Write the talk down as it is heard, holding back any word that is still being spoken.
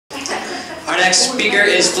next speaker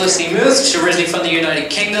is Felicity Muth. She's originally from the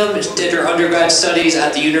United Kingdom, did her undergrad studies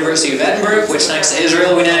at the University of Edinburgh, which next to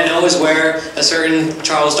Israel we now know is where a certain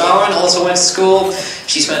Charles Darwin also went to school.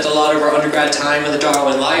 She spent a lot of her undergrad time in the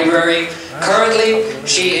Darwin Library. Currently,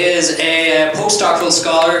 she is a postdoctoral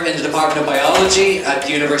scholar in the Department of Biology at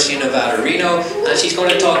the University of Nevada, Reno, and she's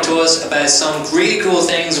going to talk to us about some really cool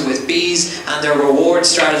things with bees and their reward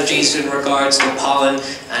strategies in regards to pollen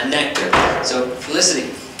and nectar. So,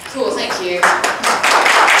 Felicity. Cool, thank you.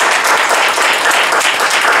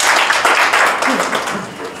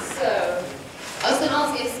 So, I was going to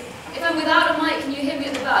ask if I'm without a mic, can you hear me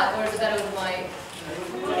at the back, or is it better with a mic?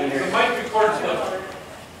 The mic records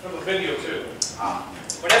from the video too.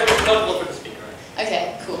 Whenever you're comfortable with the speaker.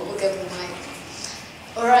 Okay, cool, we'll go with the mic.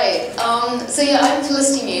 Alright, so yeah, I'm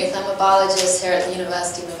Felicity Muth. I'm a biologist here at the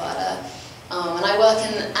University of Nevada. And I work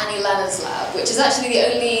in Annie Leonard's lab, which is actually the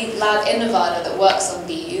only lab in Nevada that works on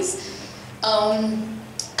bees.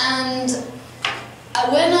 And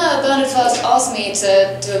when Bernard first asked me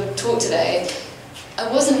to talk today,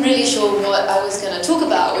 I wasn't really sure what I was going to talk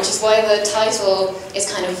about, which is why the title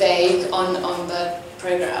is kind of vague on the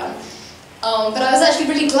program. But I was actually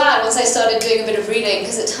really glad once I started doing a bit of reading,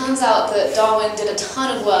 because it turns out that Darwin did a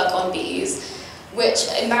ton of work on bees, which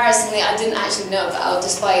embarrassingly I didn't actually know about,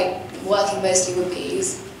 despite working mostly with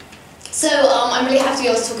bees. So I'm really happy to be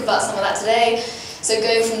able to talk about some of that today. So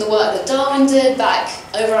going from the work that Darwin did back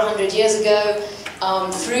over 100 years ago,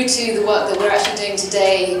 through to the work that we're actually doing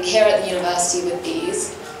today here at the university with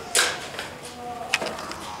bees.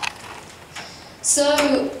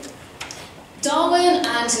 So Darwin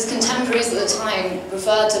and his contemporaries at the time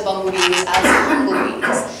referred to bumblebees as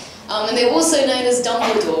humblebees. And they were also known as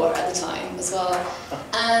Dumbledore at the time as well.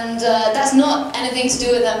 And that's not anything to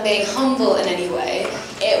do with them being humble in any way.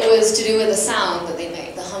 It was to do with the sound that they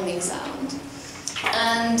make, the humming sound.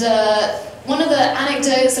 And one of the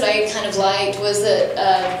anecdotes that I kind of liked was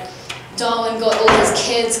that Darwin got all his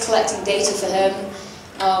kids collecting data for him.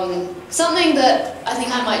 Something that I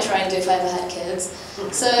think I might try and do if I ever had kids.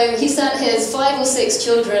 So he sent his 5 or 6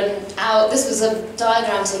 children out. This was a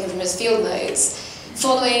diagram taken from his field notes,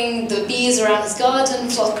 following the bees around his garden,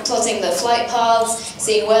 plotting their flight paths,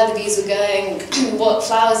 seeing where the bees were going, what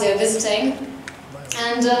flowers they were visiting.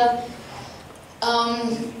 And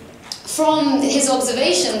from his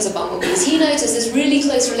observations of bumblebees, he noticed this really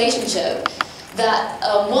close relationship that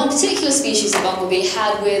one particular species of bumblebee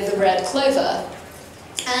had with the red clover.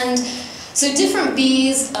 And so different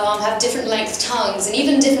bees have different length tongues, and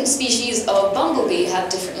even different species of bumblebee have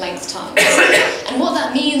different length tongues. And what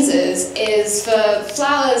that means is for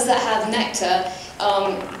flowers that have nectar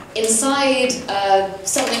inside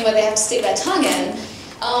something where they have to stick their tongue in,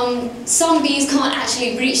 some bees can't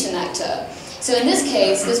actually reach the nectar. So in this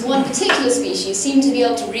case, this one particular species seemed to be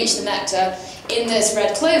able to reach the nectar in this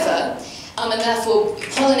red clover, and therefore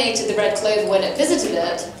pollinated the red clover when it visited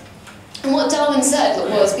it. And what Darwin said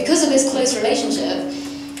was, because of this close relationship,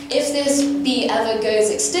 if this bee ever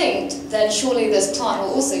goes extinct, then surely this plant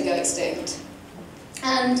will also go extinct.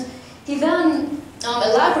 And he then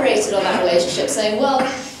elaborated on that relationship, saying, well,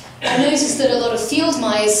 I noticed that a lot of field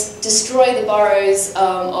mice destroy the burrows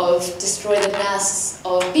destroy the nests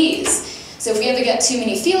of bees. So if we ever get too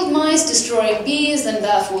many field mice destroying bees, then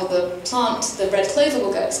therefore the plant, the red clover,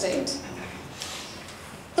 will go extinct.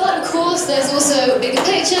 But of course, there's also a bigger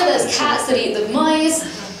picture. There's cats that eat the mice.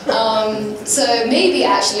 So maybe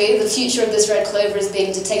actually the future of this red clover is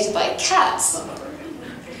being dictated by cats.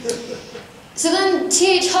 So then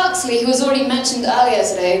T.H. Huxley, who was already mentioned earlier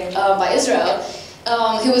today by Israel,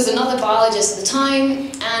 who was another biologist at the time,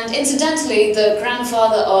 and incidentally the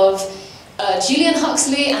grandfather of Julian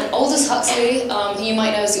Huxley and Aldous Huxley, who you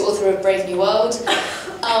might know as the author of Brave New World.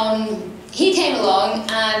 He came along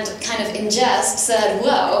and kind of in jest said,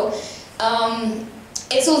 well,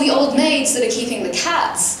 it's all the old maids that are keeping the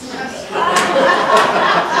cats.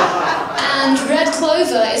 And red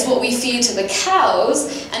clover is what we feed to the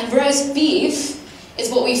cows, and roast beef is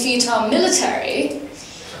what we feed to our military.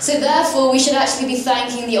 So therefore, we should actually be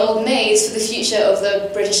thanking the old maids for the future of the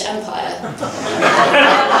British Empire.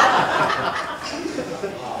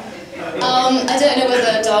 I don't know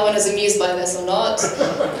whether Darwin is amused by this or not,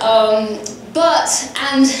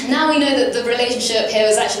 and now we know that the relationship here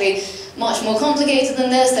is actually much more complicated than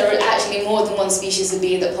this. There are actually more than one species of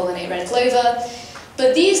bee that pollinate red clover.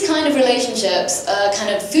 But these kind of relationships, kind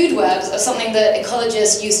of food webs, are something that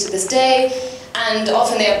ecologists use to this day, and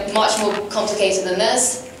often they're much more complicated than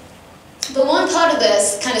this. But one part of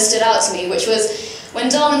this kind of stood out to me, which was when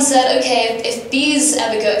Darwin said, okay, if bees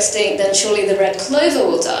ever go extinct, then surely the red clover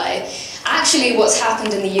will die. Actually, what's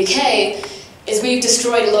happened in the UK is we've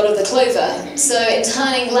destroyed a lot of the clover. So in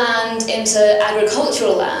turning land into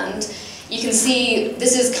agricultural land, you can see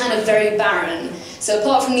this is kind of very barren. So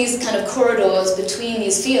apart from these kind of corridors between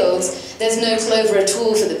these fields, there's no clover at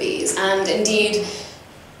all for the bees. And indeed,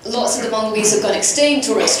 lots of the bumblebees have gone extinct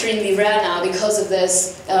or extremely rare now because of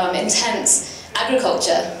this intense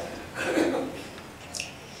agriculture.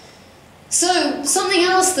 So something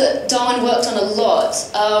else that Darwin worked on a lot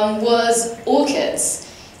was orchids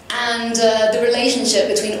and the relationship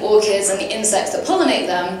between orchids and the insects that pollinate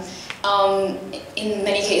them, in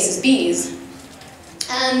many cases bees.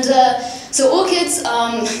 And so orchids,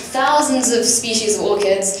 thousands of species of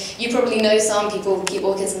orchids. You probably know some people keep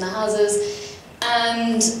orchids in their houses.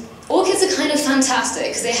 And orchids are kind of fantastic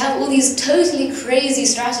because they have all these totally crazy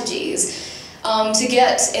strategies to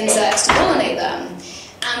get insects to pollinate them.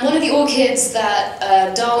 And one of the orchids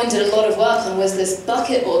that Darwin did a lot of work on was this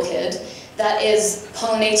bucket orchid that is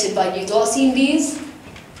pollinated by euglossine bees.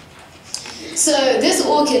 So this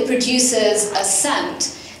orchid produces a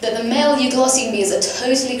scent that the male euglossine bees are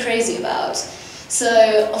totally crazy about.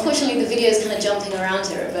 So unfortunately the video is kind of jumping around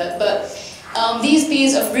here a bit, but these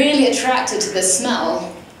bees are really attracted to this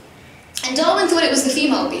smell. And Darwin thought it was the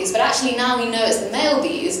female bees, but actually now we know it's the male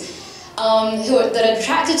bees that are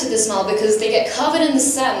attracted to the smell because they get covered in the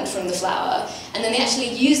scent from the flower, and then they actually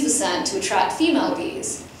use the scent to attract female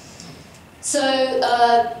bees. So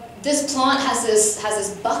this plant has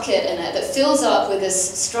this bucket in it that fills up with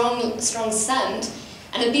this strong scent,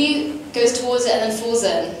 and a bee goes towards it and then falls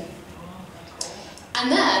in.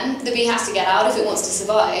 And then the bee has to get out if it wants to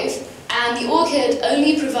survive, and the orchid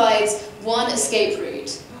only provides one escape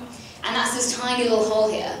route, and that's this tiny little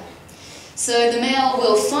hole here. So the male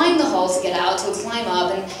will find the hole to get out, he'll climb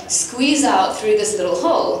up and squeeze out through this little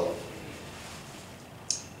hole.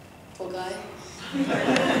 Poor guy.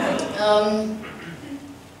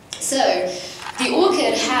 So the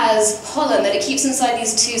orchid has pollen that it keeps inside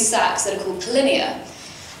these two sacs that are called pollinia.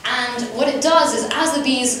 And what it does is, as the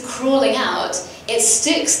bee's crawling out, it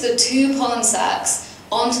sticks the two pollen sacs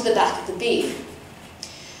onto the back of the bee.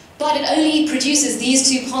 But it only produces these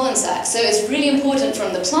two pollen sacs, so it's really important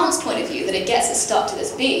from the plant's point of view that it gets it stuck to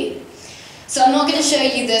this bee. So I'm not going to show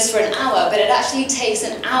you this for an hour, but it actually takes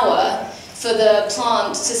an hour for the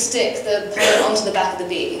plant to stick the pollen onto the back of the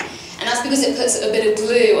bee. And that's because it puts a bit of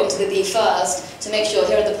glue onto the bee first to make sure,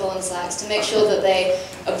 here are the pollen sacs, to make sure that they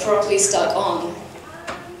are properly stuck on.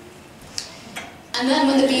 And then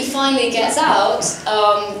when the bee finally gets out,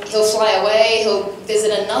 he'll fly away, he'll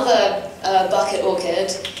visit another bucket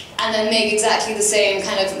orchid, and then make exactly the same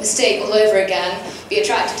kind of mistake all over again, be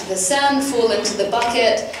attracted to the scent, fall into the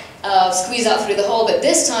bucket, squeeze out through the hole, but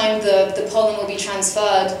this time the pollen will be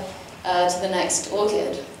transferred to the next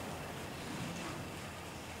orchid.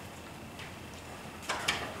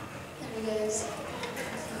 There he goes.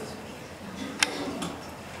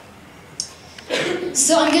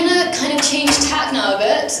 So I'm going to kind of change tack now a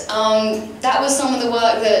bit. That was some of the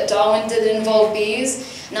work that Darwin did that involved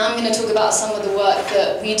bees. Now I'm going to talk about some of the work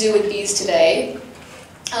that we do with bees today.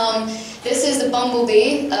 This is the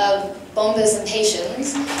bumblebee, Bombus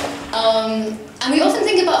impatiens. And we often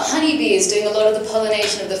think about honeybees doing a lot of the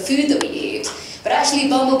pollination of the food that we eat, but actually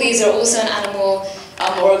bumblebees are also an animal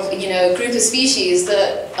or a group of species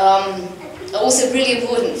that are also really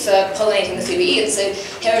important for pollinating the food we eat. So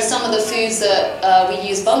here are some of the foods that we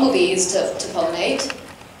use bumblebees to pollinate.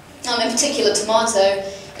 In particular, tomato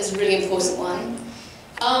is a really important one.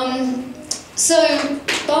 So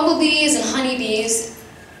bumblebees and honeybees,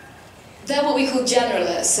 they're what we call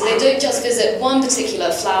generalists. So they don't just visit one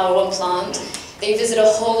particular flower or one plant, they visit a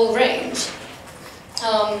whole range.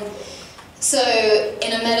 So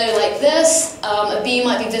in a meadow like this, a bee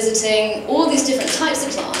might be visiting all these different types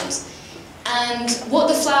of plants. And what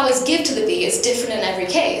the flowers give to the bee is different in every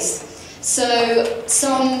case. So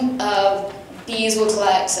some bees will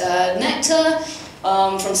collect nectar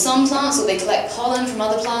from some plants, or they collect pollen from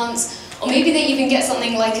other plants, or maybe they even get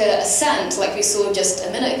something like a scent, like we saw just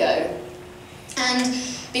a minute ago. And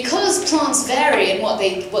because plants vary in what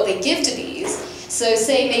they give to bees, so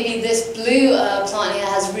say maybe this blue plant here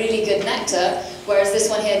has really good nectar, whereas this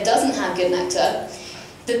one here doesn't have good nectar,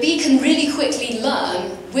 the bee can really quickly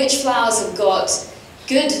learn which flowers have got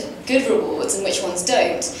good rewards and which ones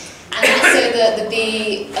don't. And that's so that the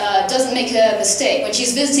bee doesn't make a mistake. When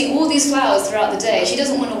she's visiting all these flowers throughout the day, she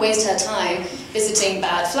doesn't want to waste her time visiting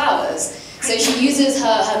bad flowers. So she uses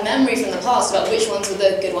her memory from the past about which ones were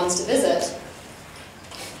the good ones to visit.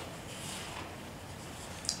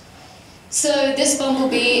 So this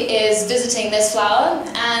bumblebee is visiting this flower,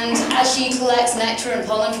 and as she collects nectar and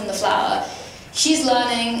pollen from the flower, she's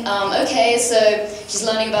learning, okay, so she's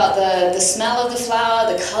learning about the smell of the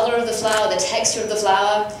flower, the color of the flower, the texture of the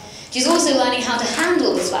flower. She's also learning how to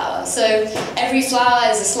handle the flower. So every flower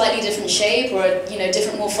is a slightly different shape or a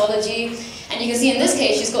different morphology. And you can see in this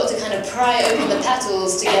case, she's got to kind of pry open the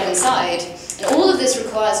petals to get inside. And all of this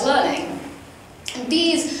requires learning. And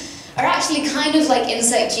bees are actually kind of like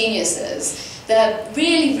insect geniuses. They're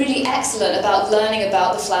really, really excellent about learning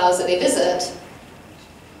about the flowers that they visit.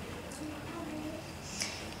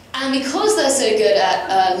 And because they're so good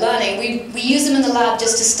at learning, we use them in the lab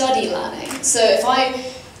just to study learning. So if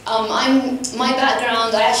my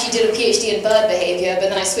background, I actually did a PhD in bird behavior, but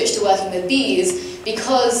then I switched to working with bees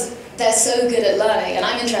because they're so good at learning, and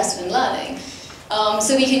I'm interested in learning.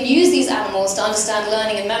 So we can use these animals to understand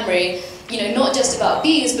learning and memory, not just about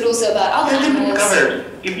bees, but also about other animals.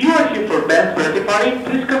 If you are here for Ben's birthday party,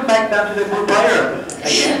 please come back down to the blue fire.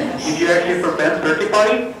 Again, if you are here for Ben's birthday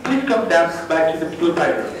party, please come down back to the blue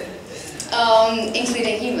fire.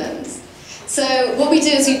 Including humans. So what we do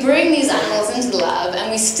is we bring these animals into the lab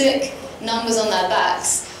and we stick numbers on their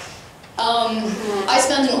backs. I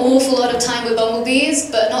spend an awful lot of time with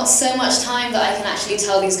bumblebees, but not so much time that I can actually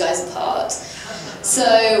tell these guys apart.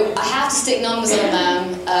 So I have to stick numbers on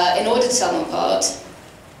them in order to tell them apart.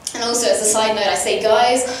 And also, as a side note, I say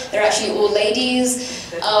guys, they're actually all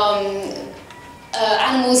ladies.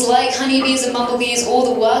 Animals like honeybees and bumblebees,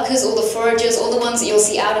 all the workers, all the foragers, all the ones that you'll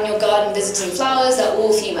see out in your garden visiting flowers, they're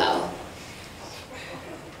all female.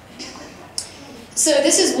 So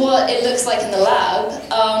this is what it looks like in the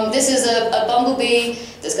lab. This is a bumblebee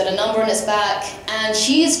that's got a number on its back, and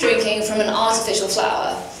she is drinking from an artificial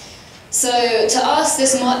flower. So to us,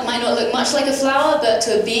 this might not look much like a flower, but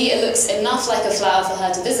to a bee, it looks enough like a flower for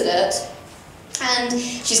her to visit it. And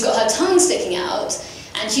she's got her tongue sticking out,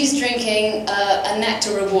 and she's drinking a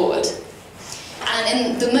nectar reward.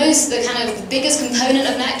 And the biggest component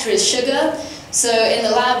of nectar is sugar. So in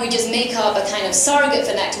the lab, we just make up a kind of surrogate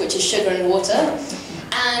for nectar, which is sugar and water.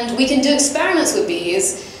 And we can do experiments with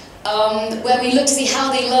bees where we look to see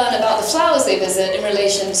how they learn about the flowers they visit in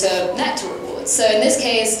relation to nectar rewards. So in this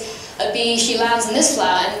case, a bee, she lands in this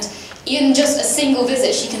flower, and in just a single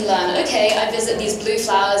visit, she can learn, okay, I visit these blue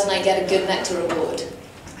flowers and I get a good nectar reward.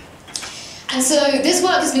 And so this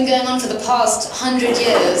work has been going on for the past 100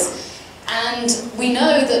 years. And we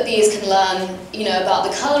know that bees can learn, about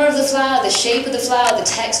the color of the flower, the shape of the flower, the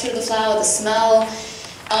texture of the flower, the smell.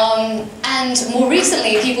 And more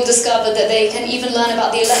recently, people discovered that they can even learn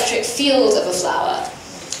about the electric field of a flower.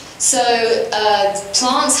 So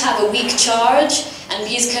plants have a weak charge, and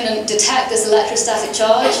bees can detect this electrostatic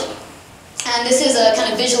charge. And this is a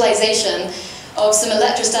kind of visualization of some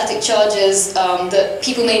electrostatic charges that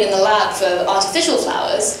people made in the lab for artificial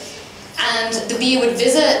flowers. And the bee would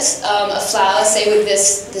visit a flower, say with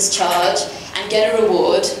this charge, and get a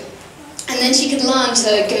reward. And then she could learn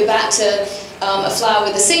to go back to a flower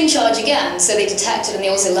with the same charge again, so they detect it and they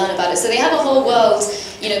also learn about it. So they have a whole world,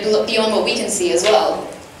 beyond what we can see as well.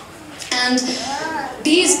 And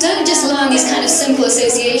bees don't just learn these kind of simple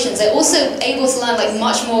associations, they're also able to learn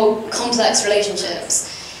much more complex relationships.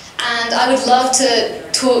 And I would love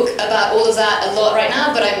to talk about all of that a lot right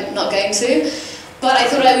now, but I'm not going to. But I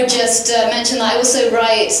thought I would just mention that I also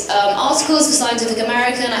write articles for Scientific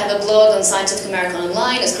American. I have a blog on Scientific American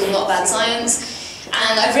Online. It's called Not Bad Science.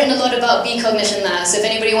 And I've written a lot about bee cognition there. So if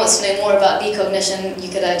anybody wants to know more about bee cognition, you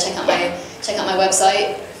could check out my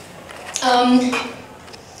website.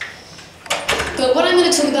 But what I'm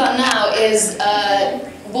going to talk about now is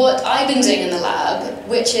what I've been doing in the lab,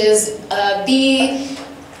 which is bee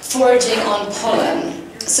foraging on pollen.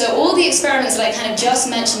 So all the experiments that I kind of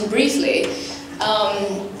just mentioned briefly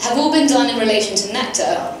have all been done in relation to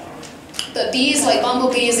nectar. But bees, like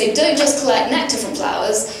bumblebees, they don't just collect nectar from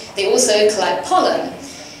flowers, they also collect pollen.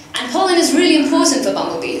 And pollen is really important for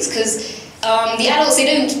bumblebees because the adults, they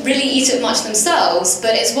don't really eat it much themselves,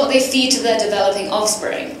 but it's what they feed to their developing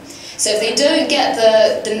offspring. So if they don't get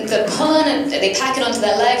the pollen, and they pack it onto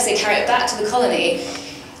their legs, they carry it back to the colony.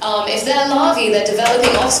 If their larvae, their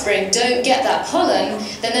developing offspring, don't get that pollen,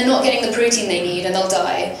 then they're not getting the protein they need and they'll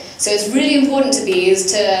die. So it's really important to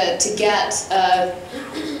bees to get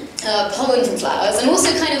pollen from flowers. And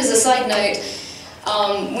also, kind of as a side note,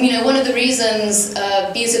 one of the reasons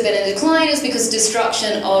bees have been in decline is because of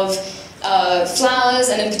destruction of flowers,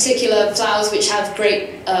 and in particular flowers which have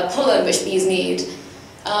great pollen which bees need.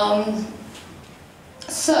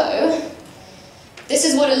 This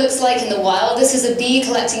is what it looks like in the wild. This is a bee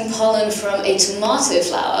collecting pollen from a tomato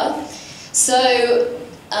flower. So,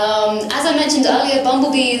 as I mentioned earlier,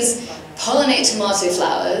 bumblebees pollinate tomato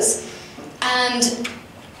flowers, and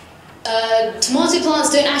tomato plants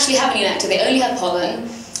don't actually have any nectar, they only have pollen,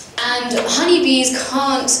 and honeybees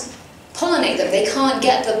can't pollinate them, they can't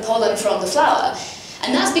get the pollen from the flower.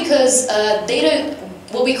 And that's because they don't,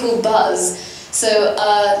 what we call buzz. So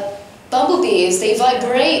bumblebees, they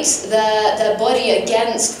vibrate their body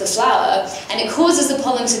against the flower, and it causes the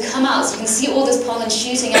pollen to come out. So you can see all this pollen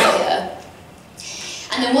shooting out here.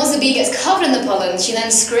 And then once the bee gets covered in the pollen, she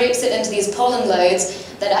then scrapes it into these pollen loads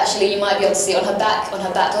that actually you might be able to see on her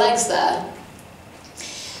back legs there.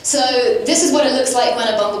 So this is what it looks like when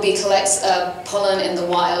a bumblebee collects pollen in the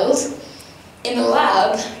wild. In the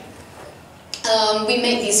lab, we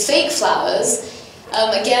make these fake flowers.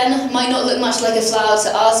 Again, might not look much like a flower to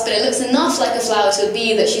us, but it looks enough like a flower to a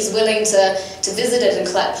bee that she's willing to visit it and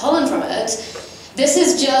collect pollen from it. This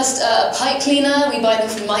is just a pipe cleaner. We buy them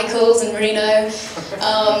from Michael's in Reno.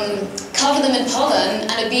 Cover them in pollen,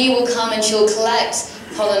 and a bee will come and she'll collect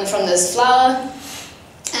pollen from this flower.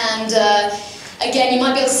 And again, you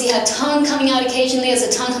might be able to see her tongue coming out occasionally as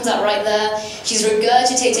her tongue comes out right there. She's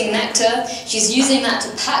regurgitating nectar. She's using that to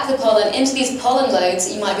pack the pollen into these pollen loads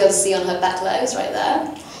that you might be able to see on her back legs right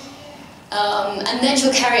there. And then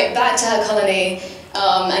she'll carry it back to her colony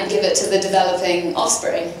and give it to the developing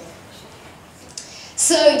offspring.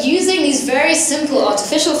 So using these very simple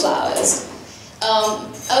artificial flowers,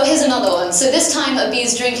 oh, here's another one. So this time a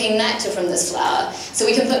bee's drinking nectar from this flower. So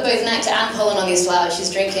we can put both nectar and pollen on these flowers.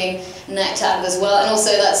 She's drinking nectar out of as well. And also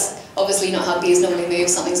that's obviously not how bees normally move.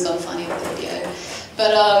 Something's gone funny with the video.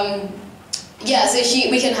 But yeah, so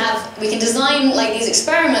we can design like these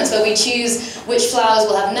experiments where we choose which flowers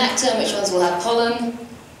will have nectar and which ones will have pollen.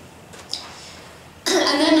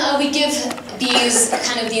 And then we give bees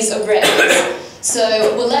kind of these arrays.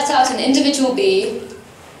 So we'll let out an individual bee,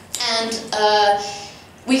 and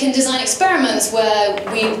we can design experiments where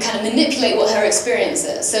we kind of manipulate what her experience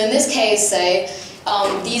is. So in this case, say,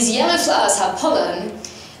 these yellow flowers have pollen,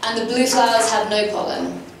 and the blue flowers have no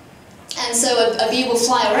pollen. And so a bee will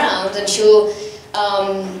fly around, and she'll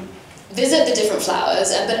visit the different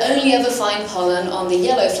flowers, but only ever find pollen on the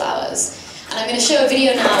yellow flowers. And I'm going to show a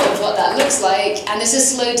video now of what that looks like, and this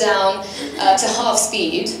is slowed down to half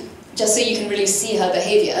speed, just so you can really see her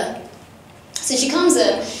behavior. So she comes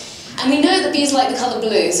in, and we know that bees like the colour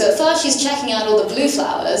blue, so at first she's checking out all the blue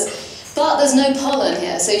flowers, but there's no pollen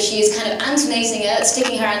here, so she's kind of antenating it,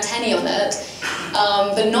 sticking her antennae on it,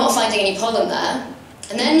 but not finding any pollen there.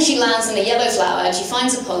 And then she lands on a yellow flower, and she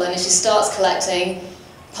finds the pollen, and she starts collecting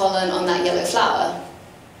pollen on that yellow flower.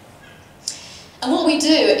 And what we do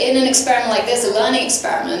in an experiment like this, a learning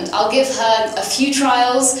experiment, I'll give her a few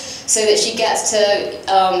trials so that she gets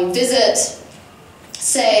to visit,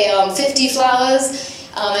 say, 50 flowers,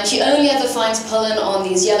 and she only ever finds pollen on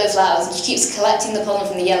these yellow flowers, and she keeps collecting the pollen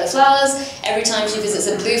from the yellow flowers. Every time she visits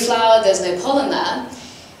a blue flower, there's no pollen there.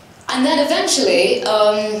 And then eventually,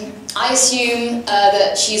 I assume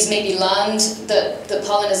that she's maybe learned that the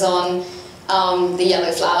pollen is on the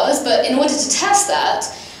yellow flowers, but in order to test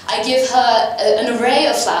that, I give her an array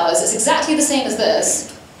of flowers that's exactly the same as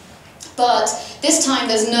this, but this time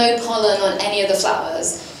there's no pollen on any of the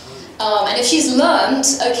flowers. And if she's learned,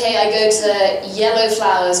 okay, I go to yellow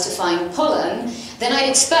flowers to find pollen, then I'd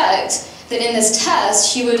expect that in this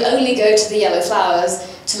test she would only go to the yellow flowers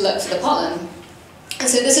to look for the pollen. And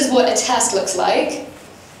so this is what a test looks like.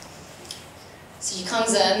 So she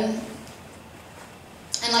comes in,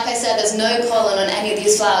 and like I said, there's no pollen on any of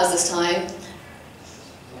these flowers this time.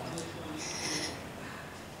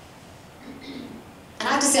 And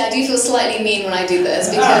I have to say, I do feel slightly mean when I do this,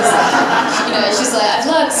 because, you know, she's like, I've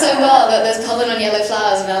learned so well that there's pollen on yellow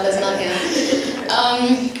flowers and now there's none here.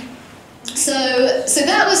 So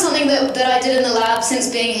that was something that I did in the lab since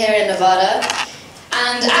being here in Nevada.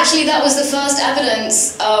 And actually that was the first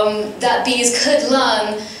evidence that bees could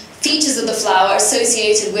learn features of the flower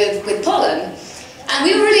associated with pollen. And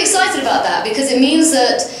we were really excited about that, because it means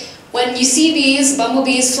that when you see bees,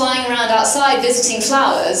 bumblebees flying around outside visiting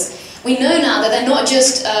flowers, we know now that they're not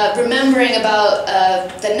just remembering about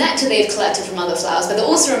the nectar they've collected from other flowers, but they're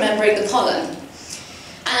also remembering the pollen.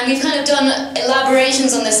 And we've kind of done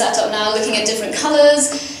elaborations on this setup now, looking at different colours.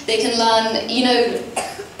 They can learn, you know,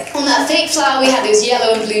 on that fake flower we had those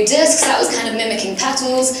yellow and blue discs, that was kind of mimicking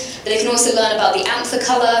petals, but they can also learn about the anther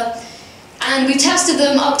colour. And we tested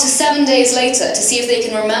them up to 7 days later to see if they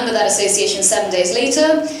can remember that association 7 days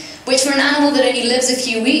later, which for an animal that only lives a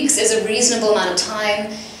few weeks is a reasonable amount of time.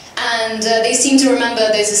 And they seem to remember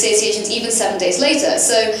those associations even 7 days later.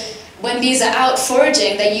 So when bees are out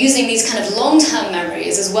foraging, they're using these kind of long-term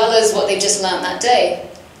memories as well as what they've just learned that day.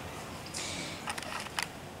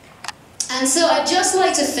 And so I'd just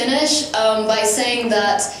like to finish by saying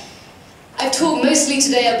that I've talked mostly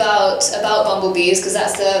today about bumblebees, because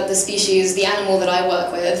that's the species, the animal that I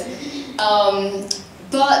work with.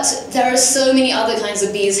 But there are so many other kinds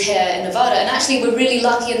of bees here in Nevada, and actually we're really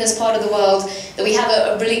lucky in this part of the world that we have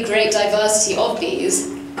a really great diversity of bees.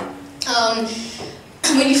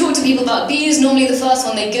 When you talk to people about bees, normally the first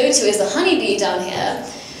one they go to is the honeybee down here.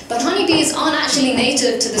 But honeybees aren't actually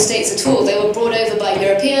native to the States at all. They were brought over by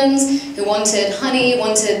Europeans who wanted honey,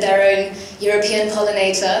 wanted their own European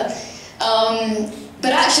pollinator.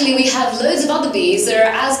 But actually we have loads of other bees that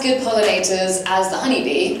are as good pollinators as the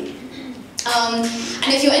honeybee.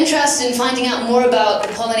 And if you're interested in finding out more about the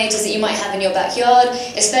pollinators that you might have in your backyard,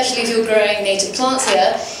 especially if you're growing native plants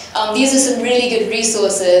here, these are some really good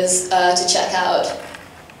resources to check out.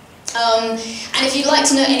 And if you'd like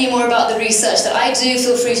to know any more about the research that I do,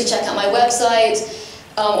 feel free to check out my website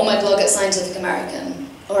or my blog at Scientific American.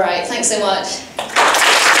 All right, thanks so much.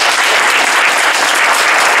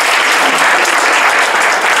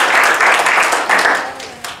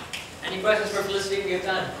 Any questions for Felicity? We have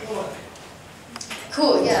time.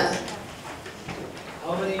 Cool, yeah.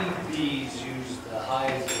 How many bees use the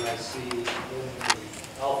hives that I see in the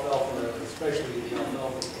alfalfa, especially the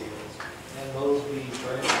alfalfa fields, and those being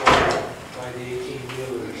transported by the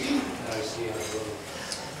 18-wheelers that I see on the road?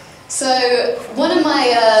 So one of my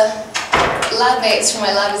lab mates from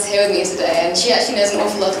my lab is here with me today, and she actually knows an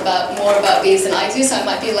awful lot more about bees than I do, so I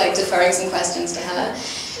might be like deferring some questions to her.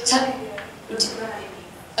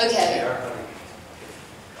 Okay.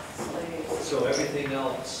 So everything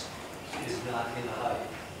else is not in a hive.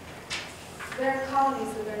 There are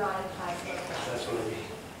colonies that are not in hives. That's what I mean.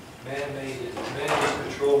 Man is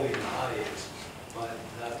controlling the hives, but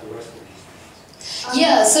not the rest of these things.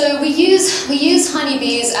 Yeah, so we use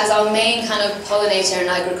honeybees as our main kind of pollinator in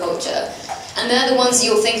agriculture. And they're the ones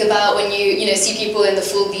you'll think about when you see people in the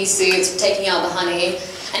full bee suits taking out the honey.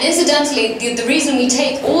 And incidentally, the reason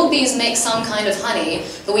all bees make some kind of honey,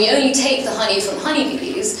 but we only take the honey from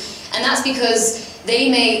honeybees, and that's because they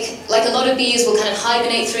make, like a lot of bees will kind of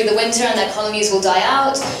hibernate through the winter and their colonies will die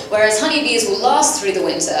out, whereas honeybees will last through the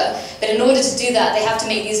winter, but in order to do that they have to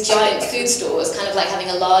make these giant food stores, kind of like having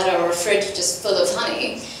a larder or a fridge just full of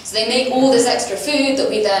honey. So they make all this extra food that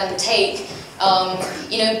we then take. Our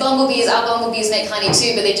bumblebees make honey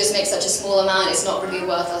too, but they just make such a small amount it's not really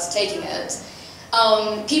worth us taking it.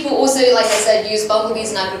 People also, like I said, use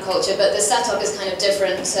bumblebees in agriculture, but the setup is kind of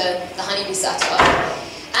different to the honeybee setup.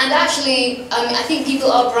 And actually, I think people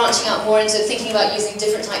are branching out more into thinking about using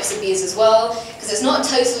different types of bees as well, because it's not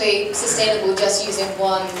totally sustainable just using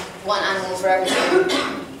one animal for everything.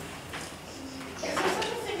 Is there such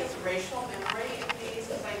a thing as racial memory in bees?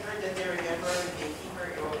 Because I heard that they remember the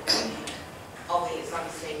beekeeper, all bees, not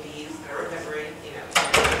the same bees, they're remembering,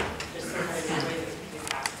 just some kind of memory that's being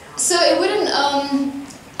passed down. So it wouldn't,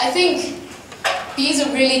 I think bees are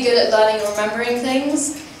really good at learning and remembering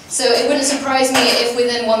things. So it wouldn't surprise me if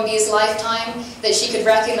within one bee's lifetime that she could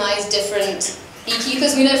recognize different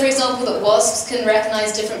beekeepers. We know, for example, that wasps can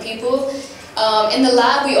recognize different people. In the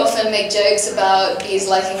lab, we often make jokes about bees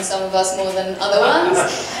liking some of us more than other ones.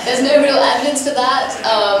 There's no real evidence for that.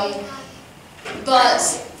 But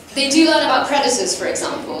they do learn about predators, for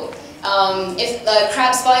example. If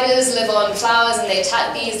crab spiders live on flowers and they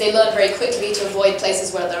attack bees, they learn very quickly to avoid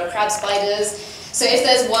places where there are crab spiders. So if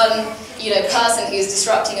there's one person who's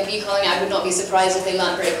disrupting a bee colony, I would not be surprised if they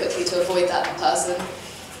learn very quickly to avoid that person.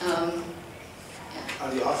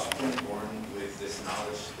 Are the offspring born with this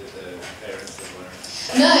knowledge that the parents have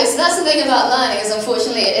learned? No, so that's the thing about learning, is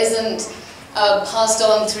unfortunately it isn't passed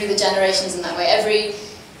on through the generations in that way. Every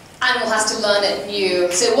animal has to learn it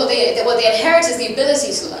new. So what they inherit is the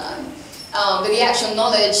ability to learn. But the actual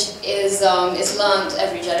knowledge is learned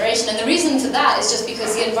every generation. And the reason for that is just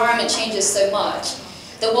because the environment changes so much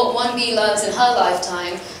that what one bee learns in her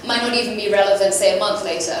lifetime might not even be relevant, say, a month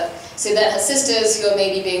later. So that her sisters, who are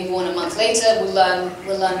maybe being born a month later, will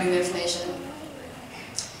learn new information.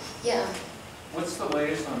 Yeah. What's the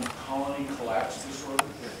latest on colony collapse disorder?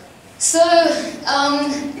 So,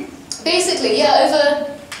 basically, yeah,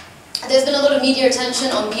 there's been a lot of media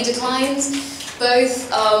attention on bee declines,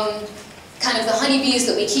 both kind of the honeybees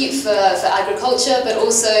that we keep for agriculture, but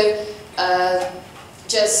also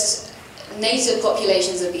just native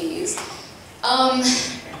populations of bees.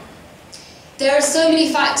 There are so many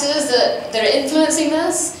factors that are influencing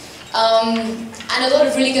this, and a lot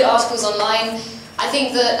of really good articles online. I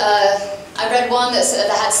think that I read one that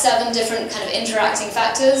had 7 different kind of interacting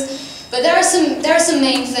factors, but there are some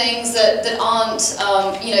main things that aren't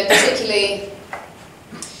particularly,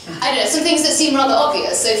 I don't know, some things that seem rather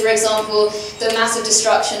obvious. So for example, the massive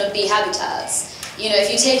destruction of bee habitats. you know,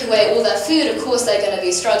 if you take away all their food, of course they're going to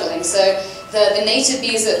be struggling. So the native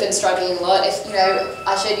bees have been struggling a lot. If, you know,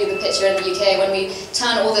 I showed you the picture in the UK, when we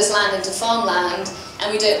turn all this land into farmland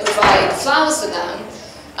and we don't provide flowers for them,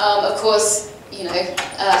 of course, you know,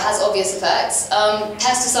 has obvious effects.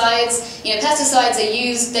 Pesticides, you know, pesticides are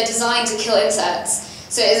used, they're designed to kill insects.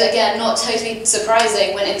 So it is, again, not totally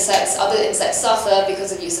surprising when other insects suffer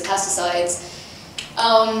because of use of pesticides.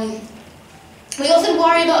 We often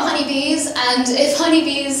worry about honeybees, and if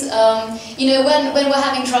honeybees, you know, when we're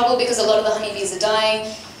having trouble because a lot of the honeybees are dying,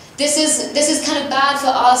 this is kind of bad for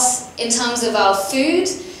us in terms of our food,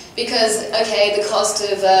 because, okay, the cost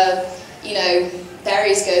of, you know,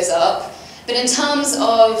 berries goes up, but in terms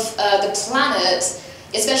of the planet,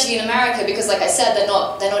 especially in America, because like I said, they're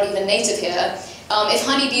not even native here, if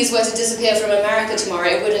honeybees were to disappear from America tomorrow,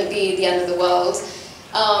 it wouldn't be the end of the world.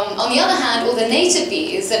 On the other hand, all the native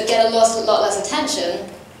bees that get a lot less attention,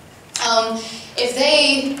 if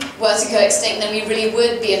they were to go extinct, then we really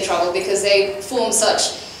would be in trouble, because they form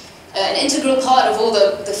such an integral part of all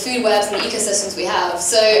the food webs and the ecosystems we have.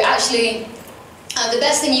 So actually, the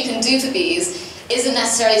best thing you can do for bees isn't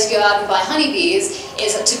necessarily to go out and buy honeybees,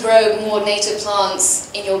 is to grow more native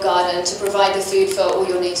plants in your garden to provide the food for all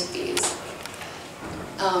your native bees.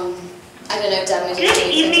 I don't know if Devin,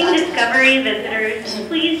 Good evening, Discovery visitors.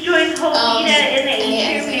 Please join Holita in the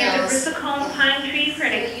atrium near the Rusicombe pine tree for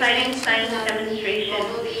an exciting science demonstration.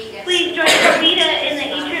 Please join Holita in the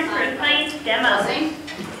atrium for a science demo.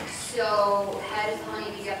 So, how does the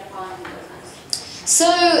honeybee get the pollen in those nests? So,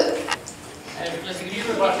 Felicity, can you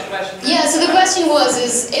repeat the question? yeah, so the question was,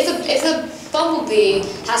 if the bumblebee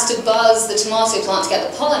has to buzz the tomato plant to get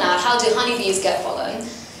the pollen out, how do honeybees get pollen?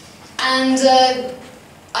 And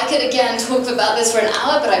I could again talk about this for an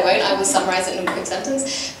hour, but I won't. I will summarize it in a quick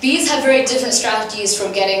sentence. Bees have very different strategies for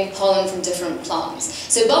getting pollen from different plants.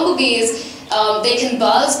 So bumblebees, they can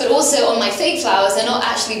buzz, but also on my fake flowers, they're not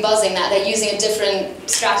actually buzzing that. They're using a different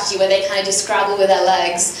strategy where they kind of just scrabble with their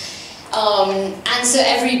legs. And so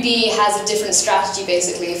every bee has a different strategy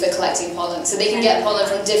basically for collecting pollen. So they can get pollen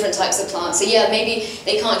from different types of plants. So yeah, maybe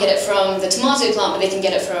they can't get it from the tomato plant, but they can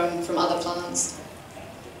get it from other plants.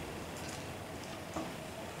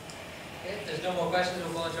 There's no more questions,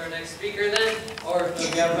 we'll go on to our next speaker then. Or,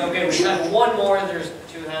 okay, we have one more, there's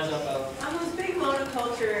 2 hands up. On those big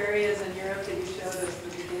monoculture areas in Europe that you showed us at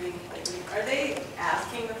the beginning, are they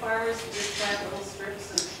asking the farmers to just plant little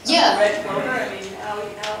strips of red clover? I mean,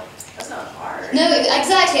 that's not hard. No,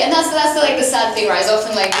 exactly, and that's like the sad thing, right? It's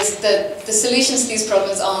often like the solutions to these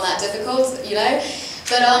problems aren't that difficult, you know?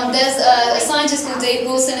 But there's a scientist called Dave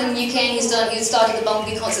Wilson in the UK, and he's started the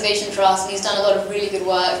Bumblebee Conservation Trust, and he's done a lot of really good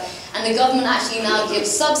work. And the government actually now gives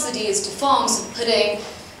subsidies to farms for putting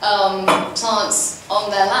plants on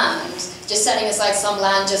their land, just setting aside some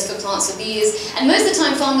land just for plants for bees. And most of the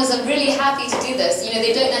time farmers are really happy to do this. You know,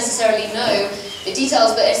 they don't necessarily know the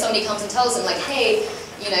details, but if somebody comes and tells them like, hey,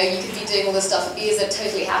 you know, you could be doing all this stuff for bees, they're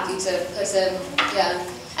totally happy to put in, yeah.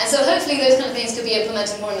 And so hopefully those kind of things could be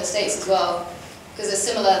implemented more in the States as well, because there's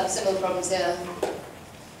similar problems here.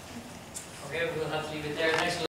 Okay, we'll have to leave it there. Next